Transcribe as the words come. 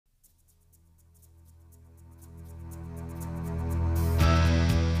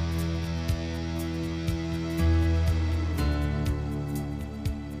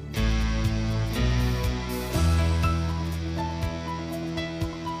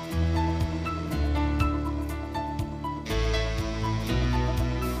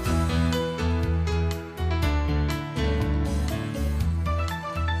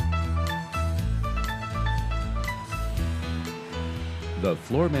The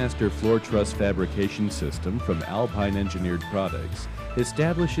FloorMaster floor truss fabrication system from Alpine Engineered Products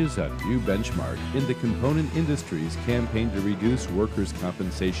establishes a new benchmark in the component industry's campaign to reduce workers'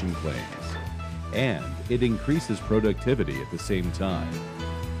 compensation claims. And it increases productivity at the same time.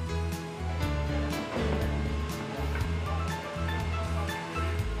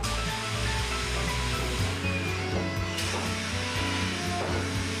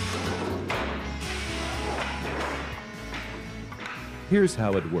 Here's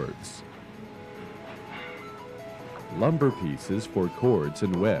how it works. Lumber pieces for cords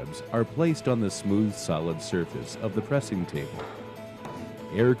and webs are placed on the smooth, solid surface of the pressing table.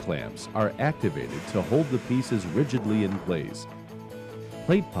 Air clamps are activated to hold the pieces rigidly in place.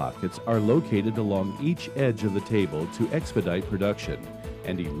 Plate pockets are located along each edge of the table to expedite production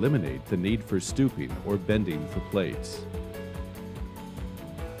and eliminate the need for stooping or bending for plates.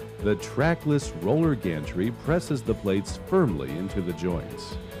 The trackless roller gantry presses the plates firmly into the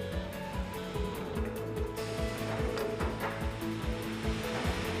joints.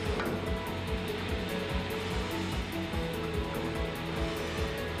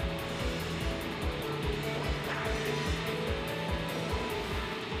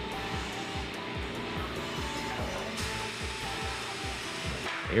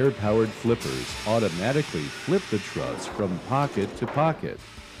 Air-powered flippers automatically flip the truss from pocket to pocket,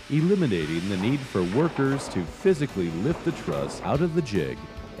 eliminating the need for workers to physically lift the truss out of the jig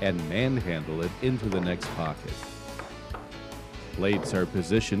and manhandle it into the next pocket. Plates are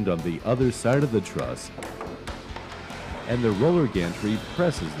positioned on the other side of the truss, and the roller gantry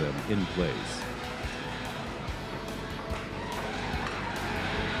presses them in place.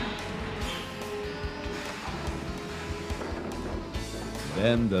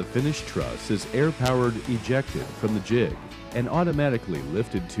 Then the finished truss is air-powered ejected from the jig and automatically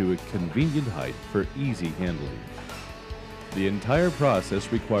lifted to a convenient height for easy handling. The entire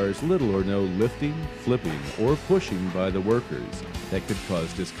process requires little or no lifting, flipping, or pushing by the workers that could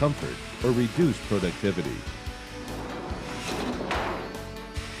cause discomfort or reduce productivity.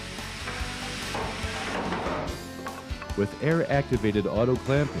 With air-activated auto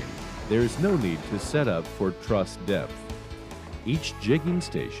clamping, there is no need to set up for truss depth. Each jigging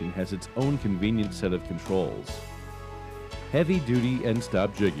station has its own convenient set of controls. Heavy-duty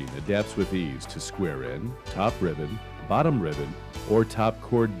end-stop jigging adapts with ease to square in, top ribbon, bottom ribbon, or top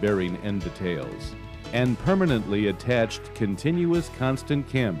cord bearing end details. And permanently attached continuous constant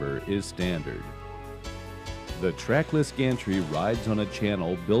camber is standard. The trackless gantry rides on a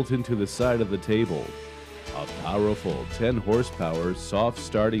channel built into the side of the table. A powerful 10 horsepower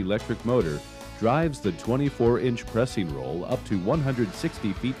soft-start electric motor drives the 24-inch pressing roll up to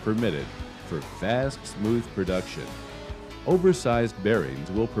 160 feet per minute for fast, smooth production. Oversized bearings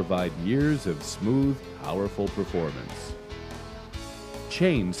will provide years of smooth, powerful performance.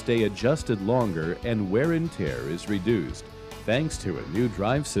 Chains stay adjusted longer and wear and tear is reduced thanks to a new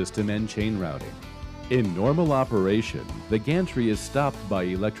drive system and chain routing. In normal operation, the gantry is stopped by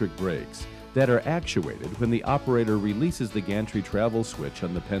electric brakes that are actuated when the operator releases the gantry travel switch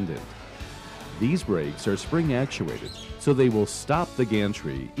on the pendant. These brakes are spring actuated, so they will stop the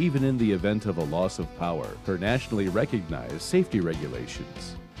gantry even in the event of a loss of power per nationally recognized safety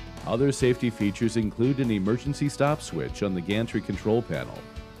regulations. Other safety features include an emergency stop switch on the gantry control panel,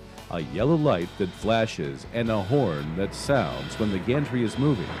 a yellow light that flashes, and a horn that sounds when the gantry is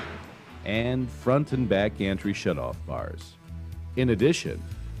moving, and front and back gantry shutoff bars. In addition,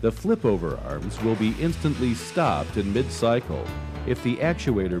 the flip-over arms will be instantly stopped in mid-cycle if the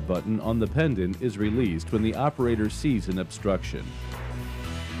actuator button on the pendant is released when the operator sees an obstruction.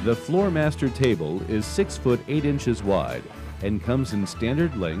 The FloorMaster table is 6 foot 8 inches wide and comes in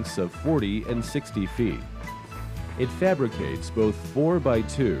standard lengths of 40 and 60 feet. It fabricates both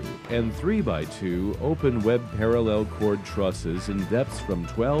 4x2 and 3x2 open web parallel cord trusses in depths from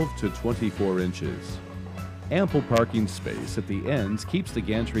 12 to 24 inches. Ample parking space at the ends keeps the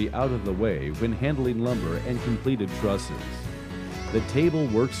gantry out of the way when handling lumber and completed trusses. The table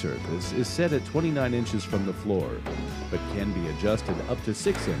work surface is set at 29 inches from the floor, but can be adjusted up to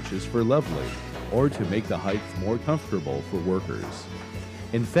 6 inches for leveling or to make the height more comfortable for workers.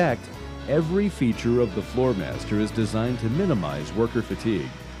 In fact, every feature of the FloorMaster is designed to minimize worker fatigue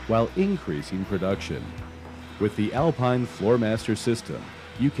while increasing production. With the Alpine FloorMaster system,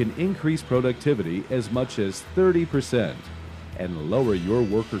 you can increase productivity as much as 30% and lower your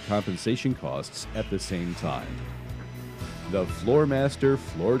worker compensation costs at the same time. The FloorMaster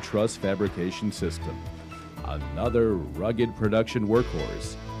Floor Truss Fabrication System, another rugged production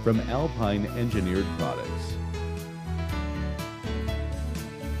workhorse from Alpine Engineered Products.